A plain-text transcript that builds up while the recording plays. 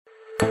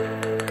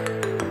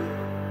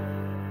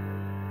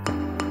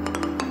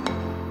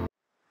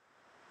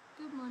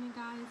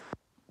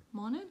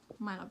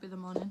might not be the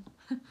morning.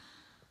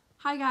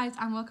 Hi guys,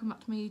 and welcome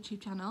back to my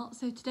YouTube channel.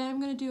 So today I'm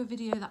going to do a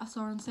video that I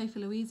saw on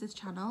Paige-Louise's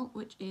channel,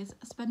 which is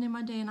spending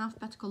my day in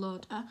alphabetical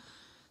order.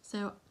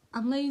 So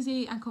I'm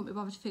lazy and couldn't be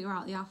bothered to figure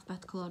out the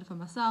alphabetical order for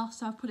myself,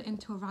 so I've put it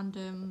into a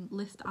random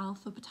list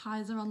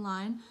alphabetizer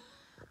online,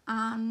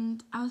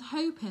 and I was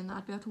hoping that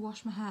I'd be able to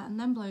wash my hair and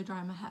then blow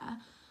dry my hair.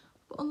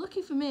 But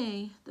unlucky for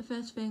me, the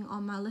first thing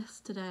on my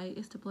list today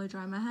is to blow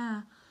dry my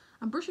hair.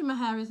 And brushing my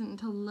hair isn't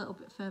until a little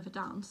bit further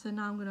down, so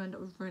now I'm going to end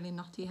up with really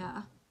knotty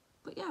hair.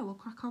 But yeah, we'll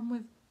crack on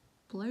with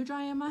blow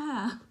drying my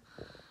hair.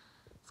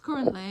 It's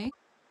currently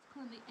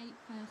 8:30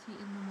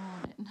 in the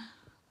morning,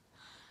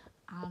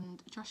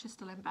 and Josh is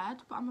still in bed,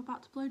 but I'm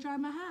about to blow dry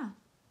my hair.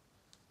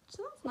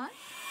 So that's nice.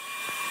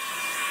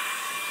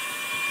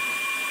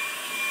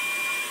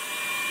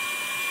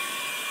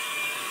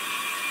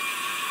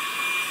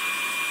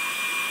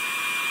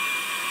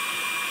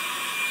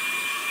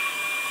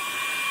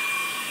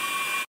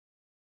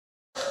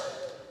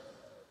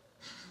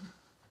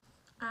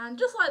 And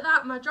just like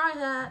that, my dry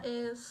hair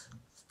is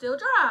still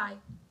dry.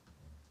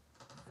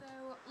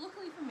 So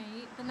luckily for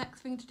me, the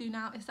next thing to do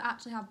now is to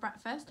actually have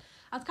breakfast.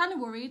 I was kind of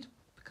worried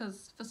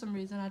because for some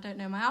reason I don't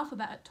know my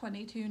alphabet at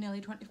 22, nearly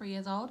 23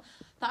 years old,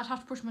 that I'd have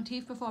to brush my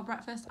teeth before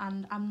breakfast,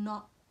 and I'm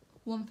not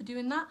one for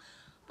doing that.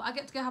 But I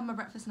get to go have my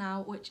breakfast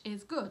now, which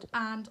is good.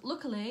 And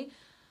luckily,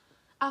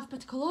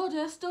 alphabetical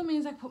order still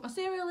means I can put my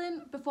cereal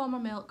in before my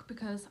milk,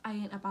 because I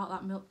ain't about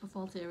that milk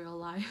before cereal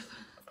life.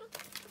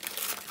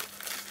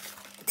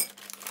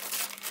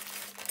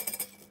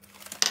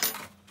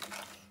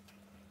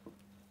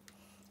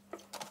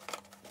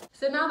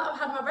 So now that I've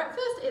had my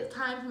breakfast, it's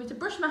time for me to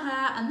brush my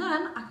hair, and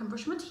then I can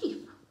brush my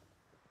teeth.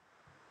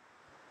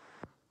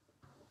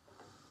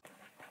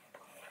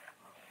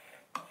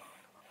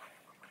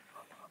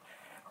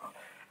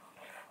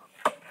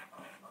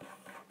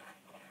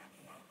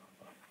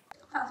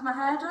 That's my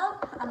hair done,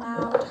 and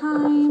now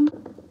time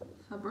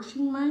for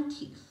brushing my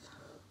teeth.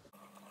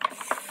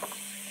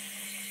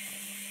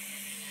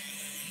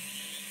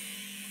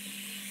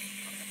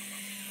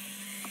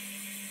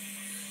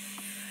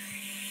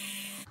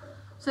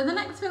 So the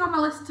next thing on my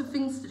list of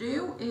things to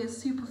do is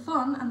super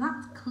fun, and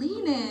that's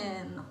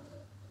cleaning.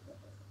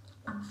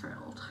 I'm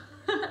thrilled.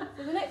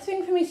 So the next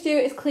thing for me to do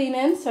is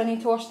cleaning, so I need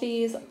to wash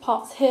these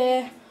pots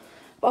here.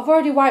 But I've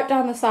already wiped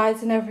down the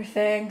sides and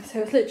everything, so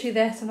it's literally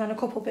this and then a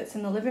couple bits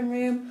in the living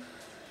room.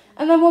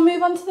 And then we'll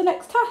move on to the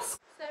next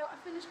task. So I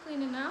finished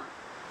cleaning now,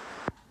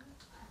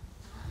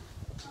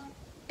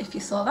 if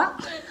you saw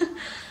that.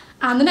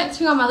 And the next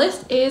thing on my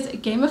list is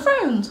Game of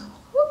Thrones.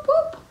 Whoop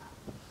whoop.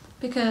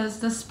 Because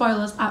there's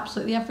spoilers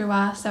absolutely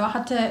everywhere, so I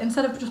had to,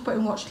 instead of just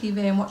putting watch TV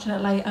and watching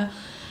it later,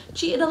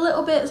 cheated a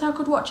little bit so I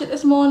could watch it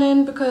this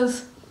morning,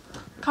 because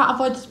I can't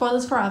avoid the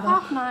spoilers forever.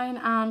 9:30,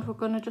 and we're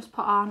going to just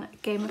put on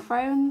Game of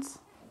Thrones.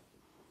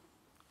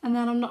 And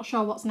then I'm not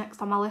sure what's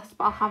next on my list,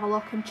 but I'll have a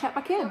look and check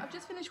back in. So I've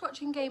just finished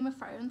watching Game of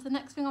Thrones. The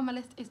next thing on my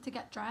list is to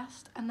get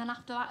dressed, and then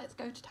after that it's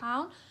go to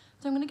town.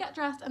 So I'm going to get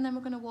dressed and then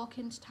we're going to walk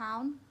into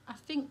town. I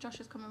think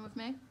Josh is coming with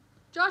me.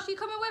 Josh, you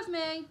coming with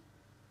me?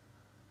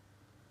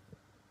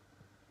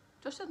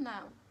 Josh said no,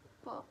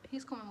 but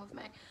he's coming with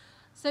me.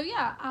 So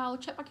yeah, I'll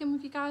check back in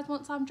with you guys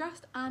once I'm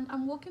dressed and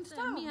I'm walking to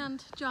town. Me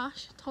and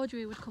Josh told you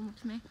he would come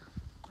with me.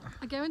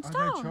 I go into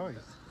town. No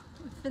choice.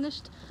 We've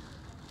finished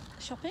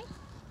shopping,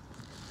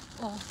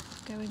 or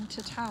going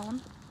to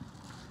town,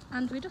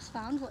 and we just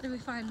found, what did we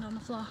find on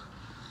the floor?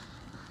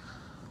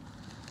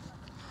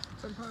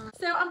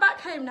 So I'm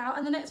back home now,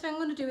 and the next thing I'm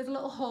going to do is a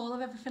little haul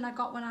of everything I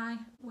got when I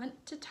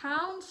went to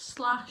town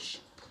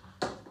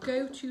 /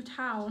 go to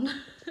town.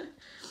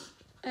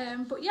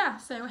 But yeah,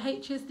 so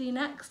H is the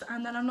next,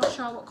 and then I'm not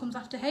sure what comes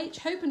after H,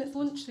 hoping it's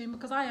lunch soon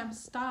because I am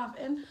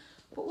starving,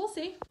 but we'll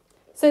see.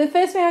 So the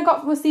first thing I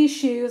got was these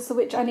shoes,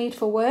 which I need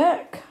for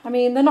work. I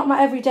mean, they're not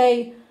my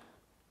everyday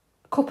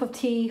cup of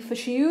tea for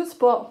shoes,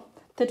 but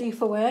they do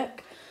for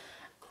work.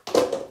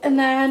 And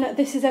then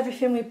this is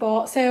everything we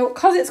bought. So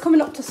because it's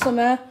coming up to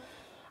summer,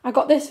 I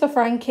got this for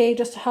Frankie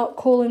just to help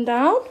cool him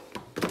down.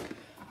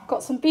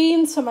 Got some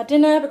beans for my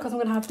dinner because I'm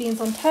going to have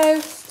beans on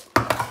toast.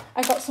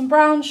 I got some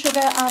brown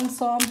sugar and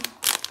some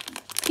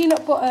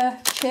peanut butter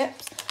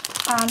chips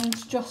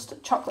and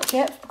just chocolate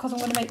chips because I'm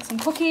going to make some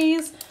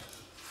cookies.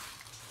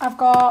 I've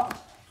got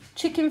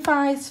chicken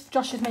thighs.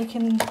 Josh is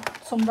making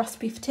some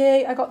recipe for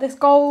tea. I got this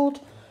gold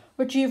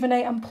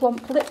Rejuvenate and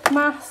Plump lip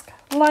mask,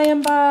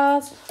 Lion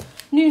bars,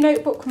 new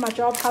notebook for my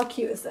job. How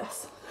cute is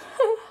this?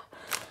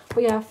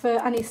 But yeah,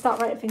 I need to start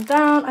writing things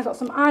down. I got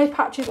some eye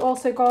patches,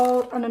 also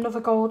gold, and another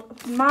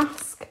gold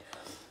mask.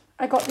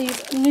 I got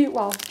these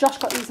Josh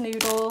got these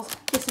noodles.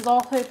 This is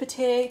also for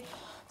tea.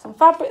 Some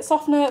fabric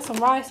softener, some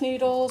rice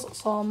noodles,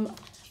 some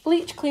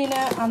bleach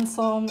cleaner, and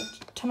some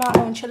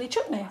tomato and chilli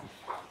chutney.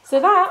 So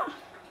that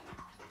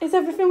is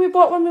everything we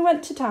bought when we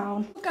went to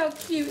town. Look how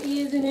cute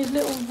he is in his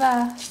little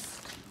vest.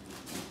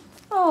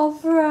 Oh,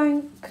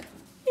 Frank,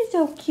 he's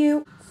so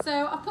cute.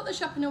 So I've put the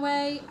shopping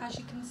away. As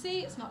you can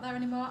see, it's not there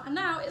anymore. And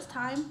now it's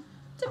time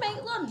to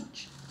make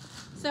lunch.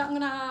 So I'm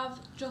going to have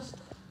just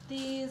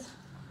these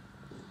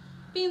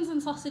beans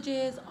and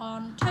sausages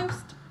on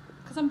toast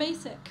because I'm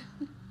basic.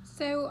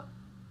 So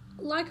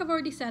like I've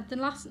already said, the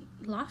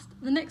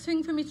next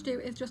thing for me to do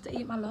is just to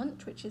eat my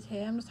lunch, which is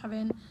here. I'm just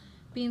having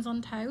beans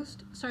on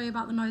toast. Sorry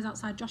about the noise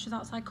outside, Josh is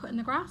outside cutting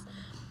the grass.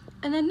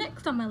 And then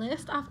next on my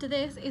list after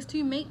this is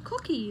to make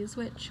cookies,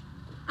 which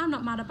I'm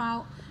not mad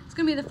about. It's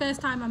gonna be the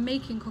first time I'm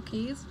making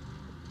cookies.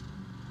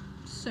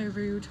 So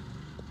rude.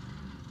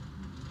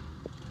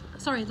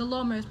 Sorry, the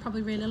lawnmower is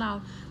probably really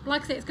loud. But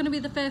like I say, it's gonna be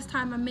the first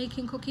time I'm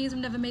making cookies. I've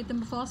never made them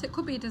before, so it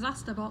could be a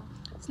disaster, but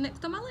it's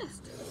next on my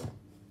list.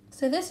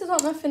 So this is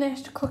what my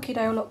finished cookie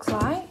dough looks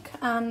like,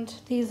 and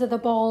these are the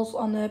balls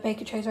on the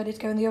baking trays ready to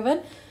go in the oven.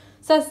 It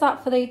says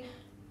that for the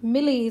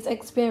Millie's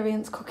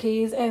Experience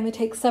cookies, it only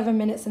takes 7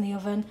 minutes in the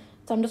oven.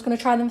 So I'm just going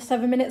to try them for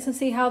 7 minutes and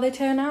see how they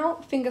turn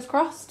out. Fingers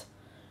crossed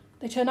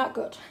they turn out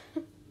good.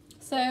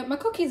 So my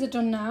cookies are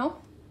done now.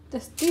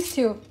 These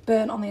two are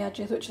burnt on the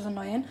edges, which is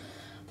annoying.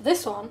 But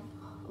this one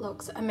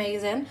looks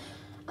amazing,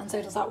 and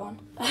so does that one.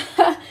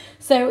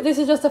 So this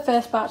is just the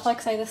first batch. Like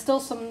I say, there's still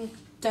some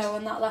dough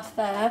and that left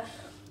there.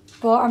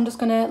 But I'm just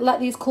going to let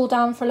these cool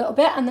down for a little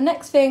bit. And the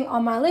next thing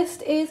on my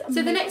list is...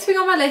 So the next thing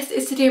on my list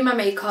is to do my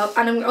makeup.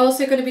 And I'm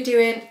also going to be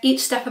doing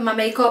each step of my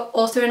makeup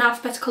also in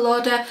alphabetical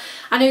order.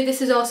 I know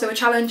this is also a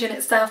challenge in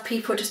itself,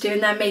 people just doing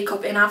their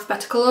makeup in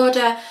alphabetical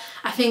order.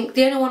 I think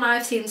the only one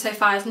I've seen so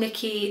far is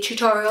Nikki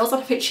Tutorials.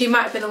 And I think she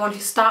might have been the one who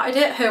started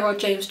it, her or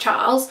James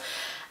Charles.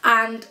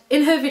 And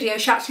in her video,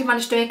 she actually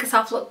managed to make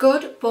herself look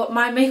good. But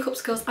my makeup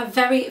skills are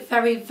very,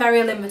 very,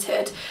 very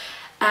limited.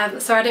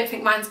 So I don't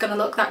think mine's going to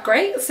look that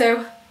great.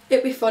 So...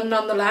 it'd be fun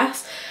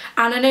nonetheless.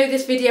 And I know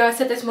this video, I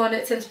said this morning,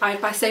 it's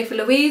inspired by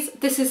Paige-Louise.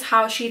 This is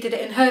how she did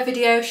it in her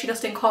video. She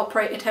just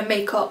incorporated her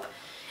makeup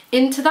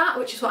into that,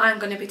 which is what I'm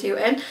going to be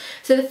doing.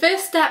 So the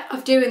first step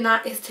of doing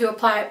that is to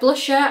apply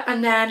blusher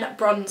and then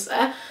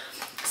bronzer.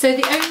 So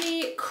the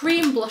only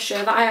cream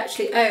blusher that I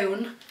actually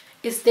own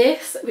is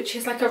this, which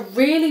is like a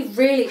really,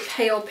 really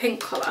pale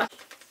pink colour.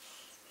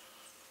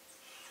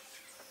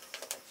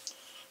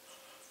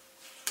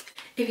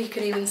 If you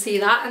could even see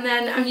that. And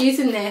then I'm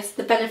using this,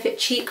 the Benefit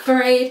Cheek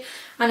Parade,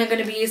 and I'm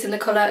going to be using the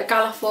colour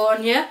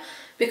California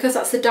because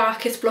that's the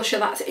darkest blusher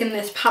that's in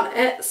this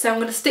palette. So I'm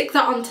going to stick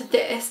that onto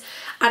this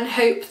and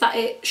hope that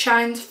it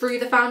shines through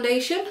the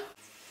foundation.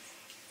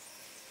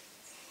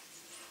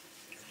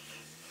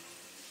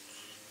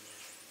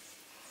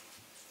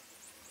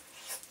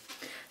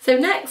 So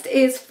next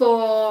is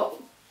for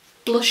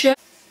blusher.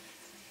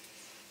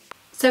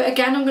 So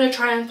again, I'm going to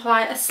try and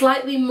apply a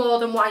slightly more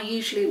than what I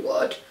usually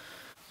would,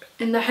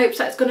 in the hopes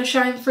that it's going to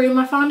shine through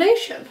my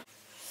foundation.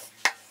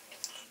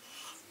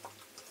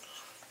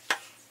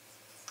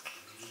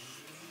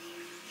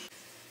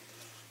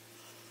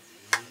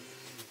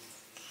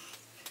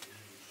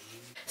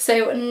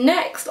 So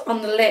next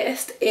on the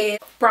list is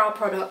brow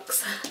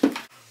products.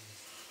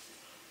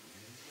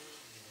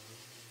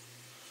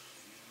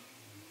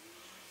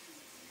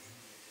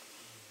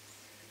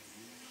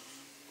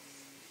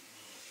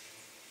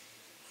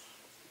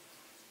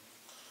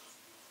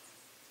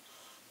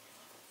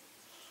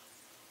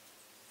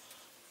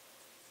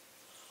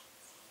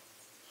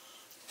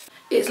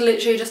 It's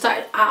literally just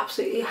started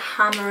absolutely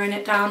hammering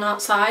it down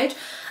outside.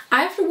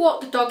 I have to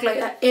walk the dog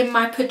later in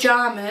my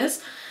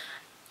pyjamas,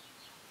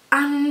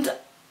 and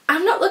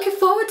I'm not looking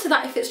forward to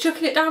that if it's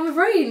chucking it down with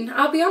rain,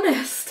 I'll be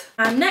honest.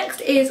 And next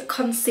is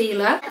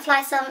concealer.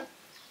 Apply some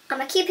on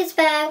my cupid's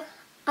bow,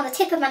 on the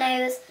tip of my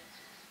nose,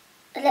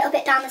 a little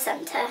bit down the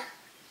centre,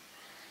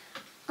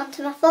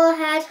 onto my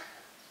forehead,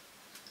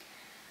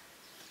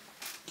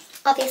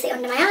 obviously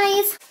under my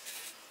eyes.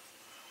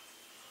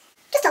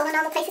 Just all the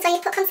normal places where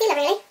you put concealer,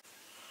 really.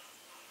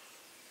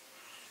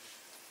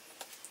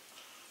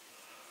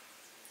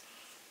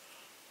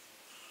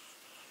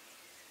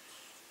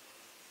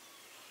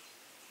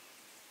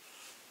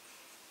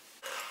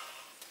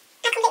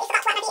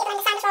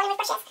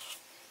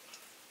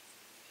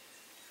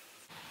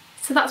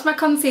 So that's my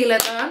concealer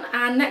done,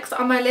 and next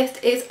on my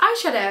list is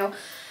eyeshadow.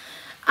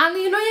 And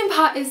the annoying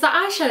part is that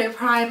eyeshadow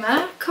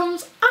primer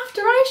comes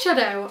after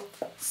eyeshadow,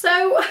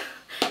 so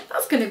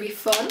that's going to be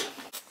fun.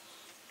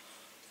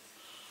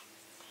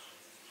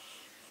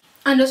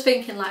 I'm just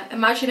thinking, like,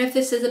 imagine if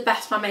this is the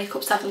best my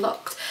makeup's ever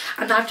looked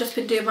and I've just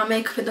been doing my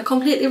makeup in the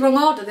completely wrong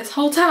order this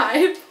whole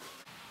time.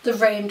 The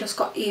rain just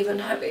got even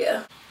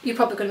heavier. You're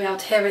probably going to be able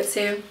to hear it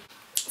soon.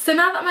 So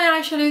now that my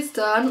eyeshadow's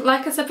done,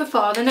 like I said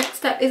before, the next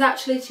step is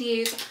actually to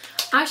use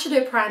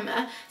eyeshadow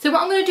primer. So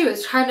what I'm going to do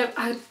is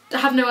I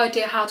have no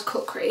idea how to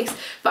cut crease,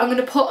 but I'm going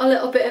to put a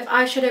little bit of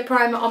eyeshadow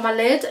primer on my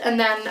lid and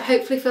then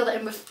hopefully fill that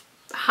in with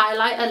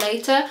highlighter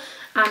later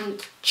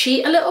and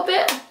cheat a little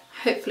bit.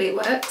 Hopefully it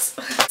works.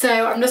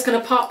 So I'm just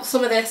going to pop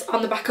some of this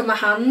on the back of my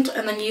hand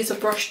and then use a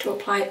brush to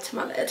apply it to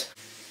my lid.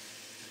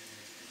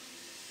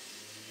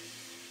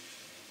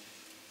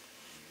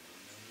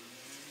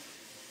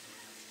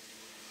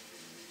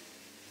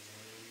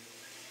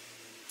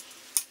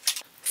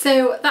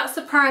 So that's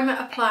the primer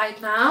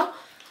applied now.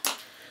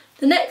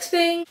 The next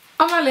thing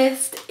on my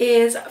list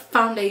is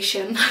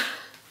foundation.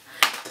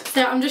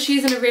 So I'm just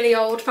using a really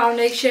old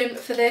foundation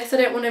for this. I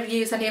don't want to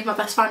use any of my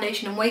best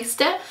foundation and waste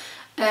it.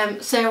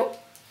 So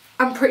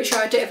I'm pretty sure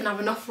I don't even have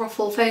enough for a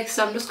full face,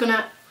 so I'm just going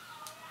to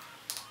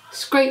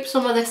scrape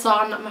some of this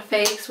on my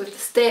face with the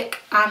stick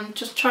and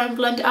just try and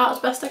blend it out as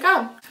best I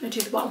can. I'm going to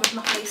do the bottom of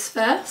my face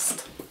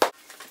first.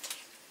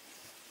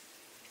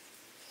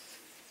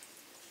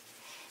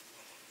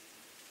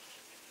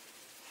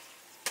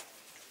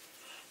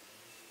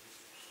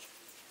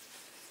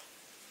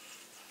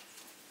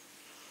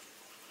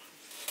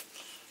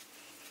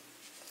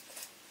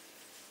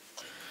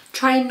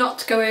 Trying not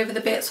to go over the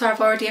bits where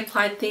I've already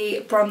applied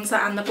the bronzer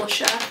and the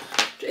blusher,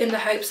 in the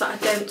hopes that I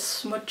don't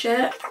smudge it.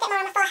 A bit more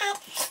on my forehead.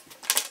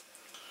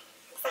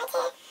 Side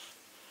here.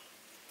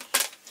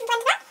 And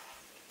blend that.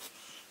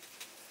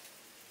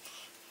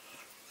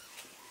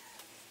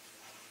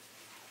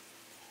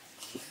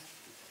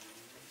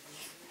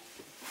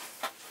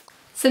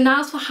 So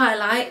now's for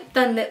highlight,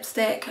 then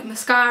lipstick,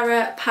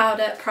 mascara,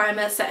 powder,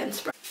 primer, setting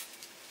spray.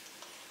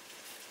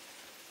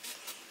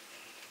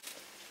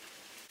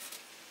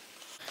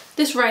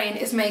 This rain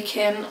is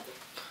making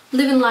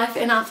living life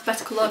in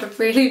alphabetical order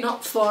really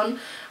not fun.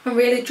 I'm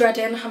really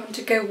dreading having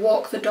to go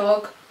walk the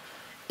dog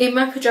in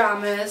my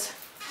pyjamas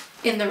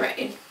in the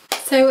rain.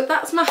 So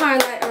that's my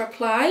highlighter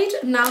applied.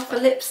 Now for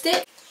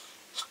lipstick.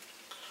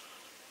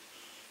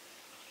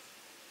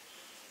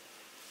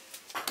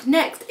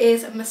 Next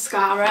is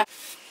mascara.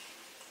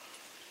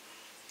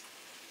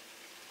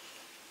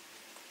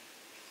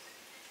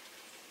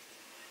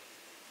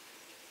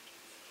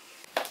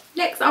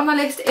 Next on my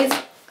list is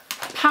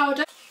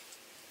powder.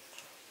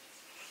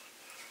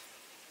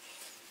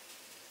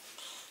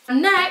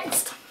 And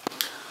next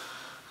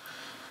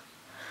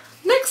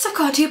I've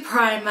got to do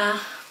primer.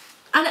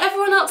 And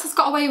everyone else has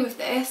got away with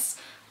this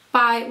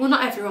by, well,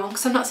 not everyone,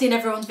 because I'm not seeing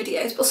everyone's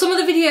videos, but some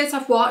of the videos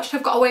I've watched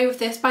have got away with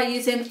this by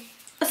using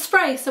a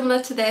spray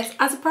similar to this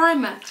as a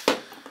primer.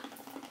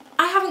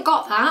 I haven't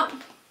got that.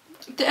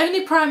 The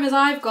only primers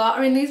I've got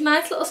are in these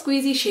nice little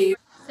squeezy shoes.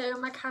 So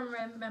my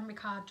camera memory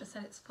card just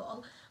said it's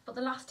full, but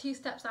the last two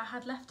steps I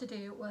had left to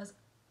do was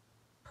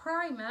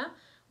primer,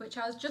 which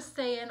I was just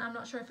saying, I'm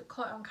not sure if it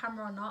caught it on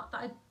camera or not,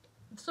 that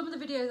some of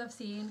the videos I've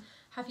seen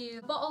have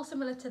used a bottle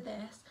similar to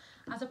this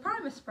as a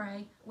primer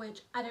spray,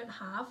 which I don't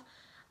have,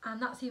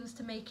 and that seems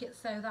to make it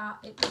so that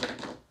it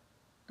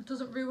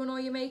doesn't ruin all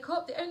your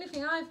makeup. The only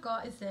thing I've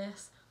got is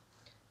this,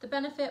 the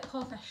Benefit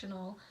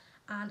Professional,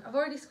 and I've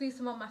already squeezed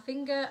some on my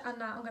finger, and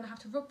now I'm going to have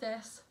to rub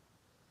this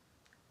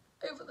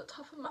over the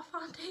top of my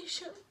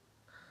foundation.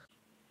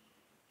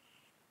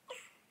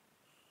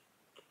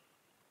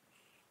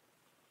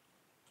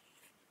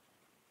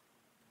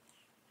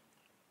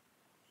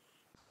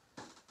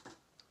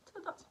 So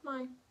that's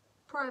my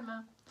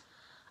primer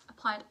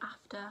applied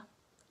after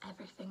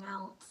everything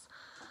else.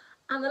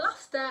 And the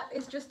last step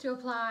is just to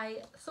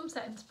apply some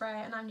setting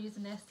spray, and I'm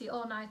using this, the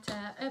All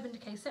Nighter Urban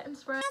Decay setting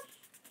spray.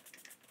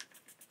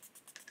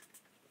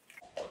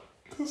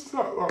 Just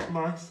like that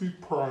nicely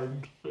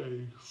primed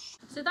face.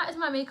 So that is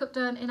my makeup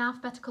done in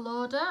alphabetical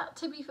order.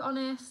 To be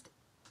honest,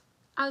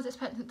 I was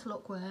expecting it to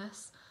look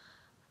worse.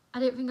 I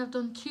don't think I've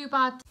done too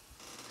bad.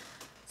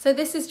 So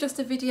this is just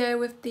a video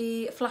with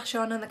the flash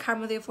on and the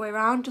camera the other way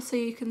around, just so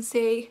you can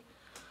see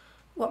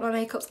what my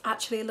makeup's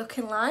actually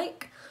looking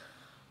like.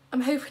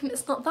 I'm hoping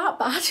it's not that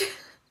bad.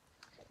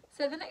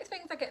 So the next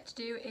things I get to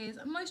do is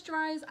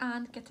moisturise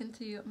and get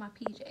into my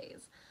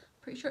PJs.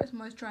 Pretty sure it's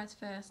moisturise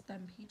first,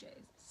 then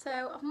PJs.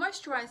 So I've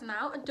moisturised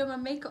now and done my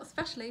makeup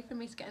especially for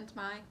me to get into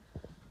my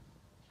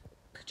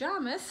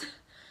pyjamas.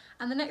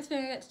 And the next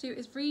thing I get to do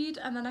is read,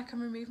 and then I can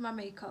remove my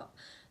makeup.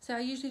 So I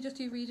usually just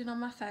do reading on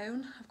my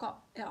phone. I've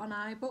got it on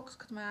iBooks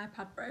because my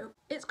iPad broke.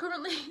 It's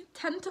currently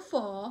 10 to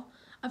 4.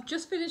 I've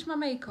just finished my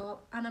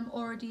makeup and I'm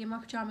already in my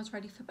pyjamas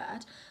ready for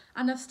bed.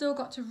 And I've still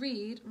got to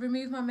read,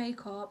 remove my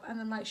makeup, and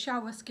then like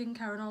shower,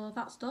 skincare and all of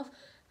that stuff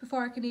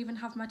before I can even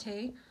have my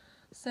tea.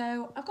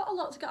 So I've got a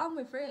lot to get on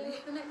with really.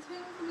 The next thing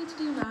for me to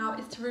do now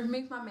is to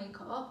remove my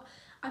makeup.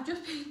 I've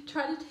just been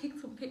trying to take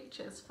some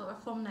pictures for a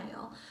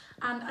thumbnail,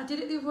 and I did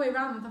it the other way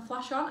around with the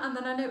flash on, and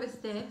then I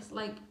noticed this,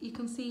 like you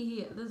can see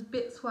here, there's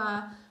bits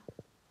where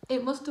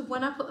it must have,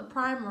 when I put the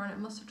primer on, it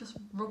must have just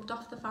rubbed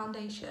off the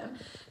foundation.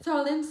 So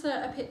I'll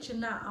insert a picture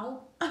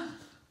now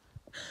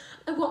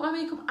of what my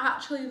makeup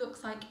actually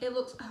looks like. It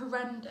looks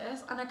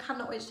horrendous and I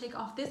cannot wait to take it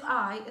off. This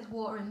eye is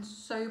watering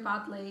so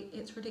badly,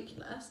 it's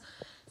ridiculous.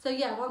 So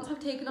yeah, once I've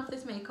taken off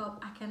this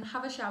makeup, I can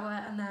have a shower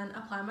and then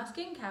apply my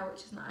skincare,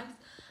 which is nice.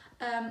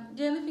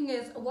 The only thing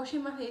is,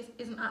 washing my face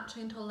isn't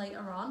actually until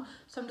later on,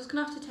 so I'm just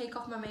going to have to take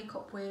off my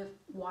makeup with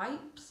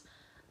wipes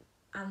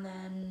and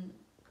then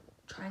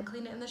try and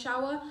clean it in the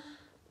shower,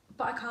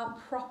 but I can't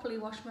properly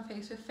wash my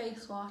face with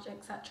face wash,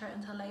 etc.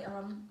 until later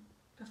on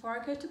before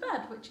I go to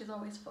bed, which is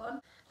always fun.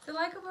 So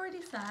like I've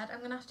already said, I'm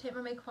going to have to take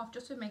my makeup off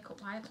just with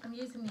makeup wipes. I'm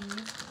using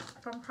these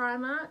from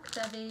Primark.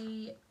 They're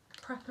the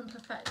Prep and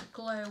Perfect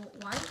Glow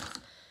wipes.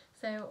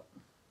 So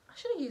I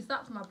should have used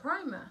that for my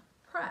primer,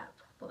 prep,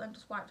 but then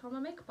just wiped all my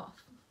makeup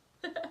off.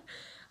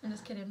 I'm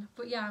just kidding.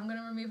 But yeah, I'm going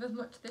to remove as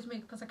much of this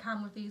makeup as I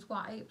can with these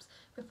wipes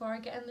before I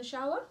get in the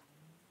shower.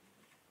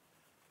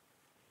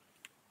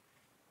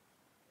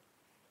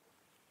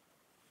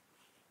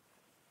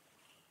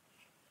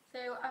 So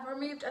I've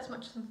removed as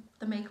much of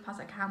the makeup as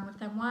I can with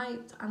them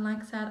wipes, and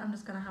like I said, I'm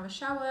just going to have a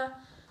shower.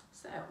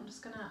 So I'm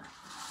just going to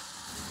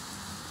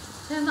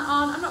turn that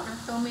on. I'm not going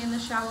to film me in the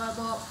shower,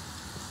 but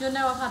you'll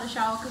know I've had a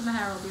shower because my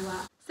hair will be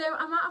wet. So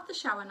I'm out of the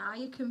shower now.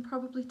 You can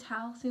probably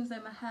tell seems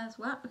though my hair's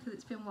wet because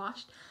it's been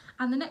washed.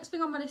 And the next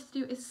thing on my list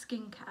to do is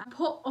skincare.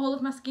 Put all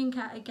of my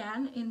skincare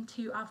again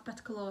into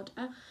alphabetical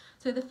order.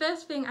 So the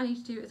first thing I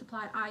need to do is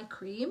apply eye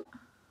cream.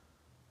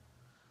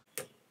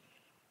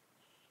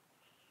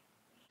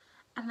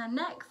 And then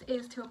next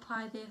is to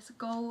apply this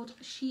gold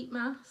sheet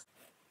mask.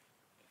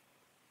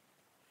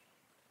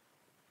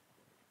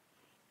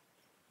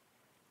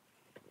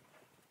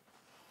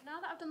 Now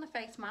that I've done the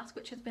face mask,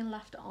 which has been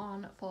left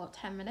on for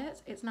 10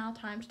 minutes, it's now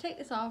time to take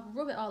this off,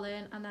 rub it all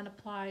in, and then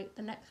apply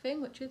the next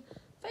thing, which is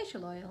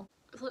facial oil.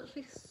 There's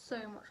literally so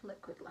much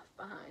liquid left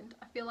behind.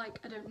 I feel like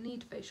I don't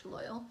need facial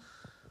oil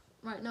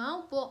right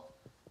now, but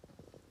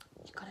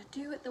you gotta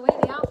do it the way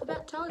the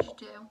alphabet tells you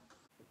to.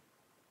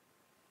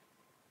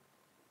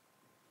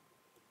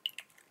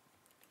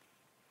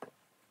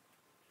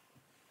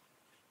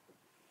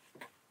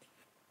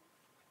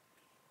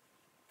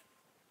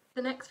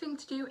 The next thing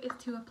to do is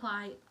to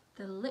apply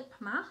the lip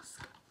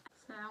mask.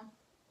 So,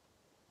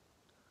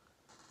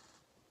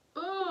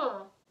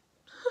 oh,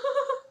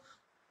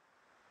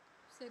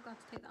 so glad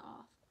to take that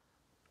off.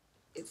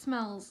 It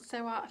smells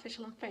so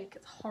artificial and fake,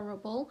 it's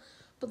horrible.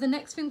 But the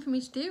next thing for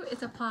me to do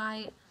is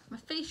apply my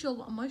facial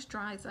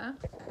moisturiser,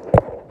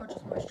 or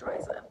just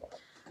moisturiser.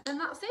 And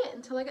that's it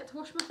until I get to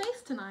wash my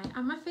face tonight.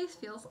 And my face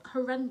feels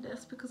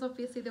horrendous because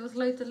obviously there was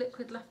loads of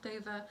liquid left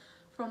over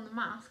from the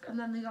mask and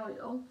then the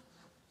oil.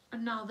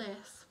 And now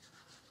this.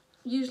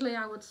 Usually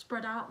I would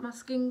spread out my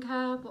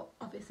skincare, but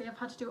obviously I've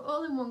had to do it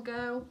all in one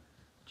go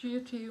due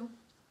to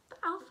the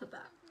alphabet.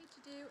 What I need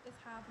to do is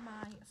have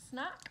my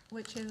snack,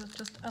 which is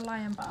just a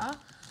Lion bar.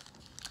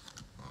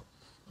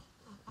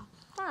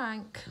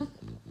 Frank.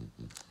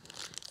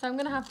 So I'm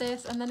going to have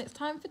this and then it's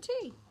time for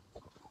tea.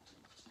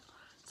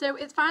 So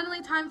it's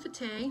finally time for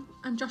tea,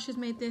 and Josh has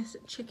made this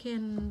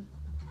chicken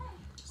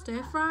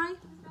stir fry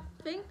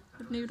thing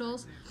with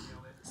noodles.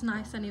 It's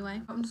nice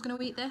anyway. I'm just going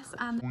to eat this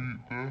and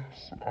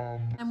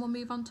then we'll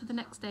move on to the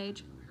next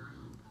stage.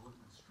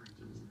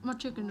 My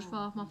chicken just fell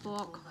off my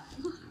fork.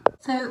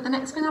 So the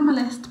next thing on my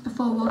list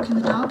before walking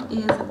the dog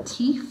is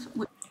teeth.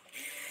 So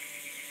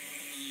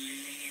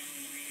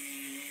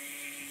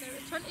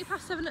it's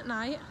 7:20 at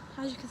night.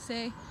 As you can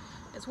see,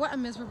 it's wet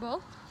and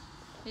miserable.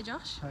 Hey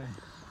Josh. Hey.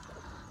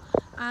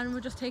 And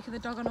we're just taking the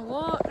dog on a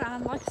walk,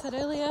 and like I said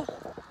earlier,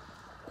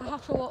 I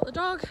have to walk the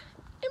dog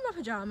in my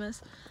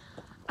pyjamas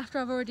after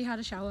I've already had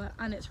a shower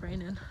and it's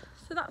raining,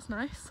 so that's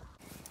nice.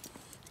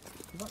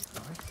 That's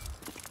nice.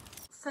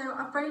 So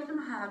I've braided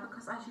my hair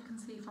because, as you can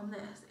see from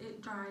this,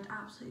 it dried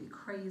absolutely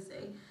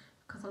crazy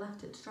because I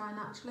left it to dry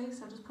naturally,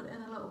 so I just put it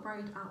in a little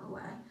braid out the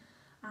way.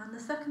 And the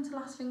second to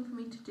last thing for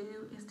me to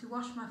do is to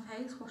wash my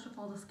face, wash off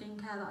all the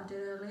skincare that I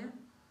did earlier.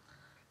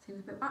 Seems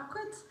a bit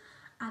backwards.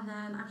 And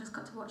then I've just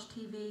got to watch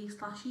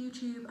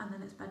TV/YouTube, and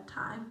then it's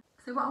bedtime.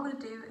 So what I'm going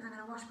to do is I'm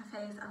going to wash my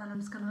face, and then I'm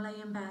just going to lay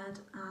in bed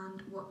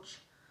and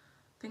watch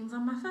things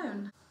on my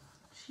phone.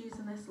 Just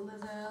using this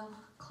Lizelle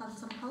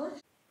cleanse and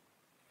polish.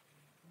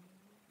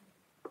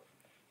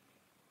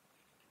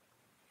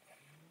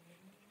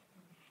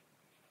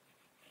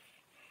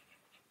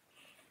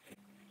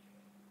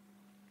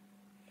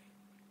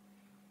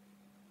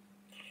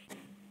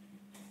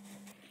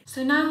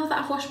 So now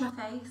that I've washed my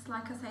face,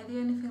 like I say, the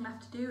only thing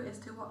left to do is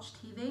to watch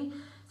TV.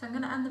 So I'm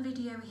going to end the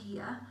video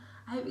here.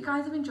 I hope you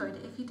guys have enjoyed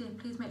it. If you did,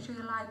 please make sure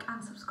you like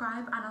and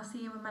subscribe, and I'll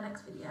see you in my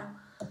next video.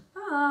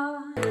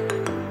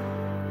 Bye!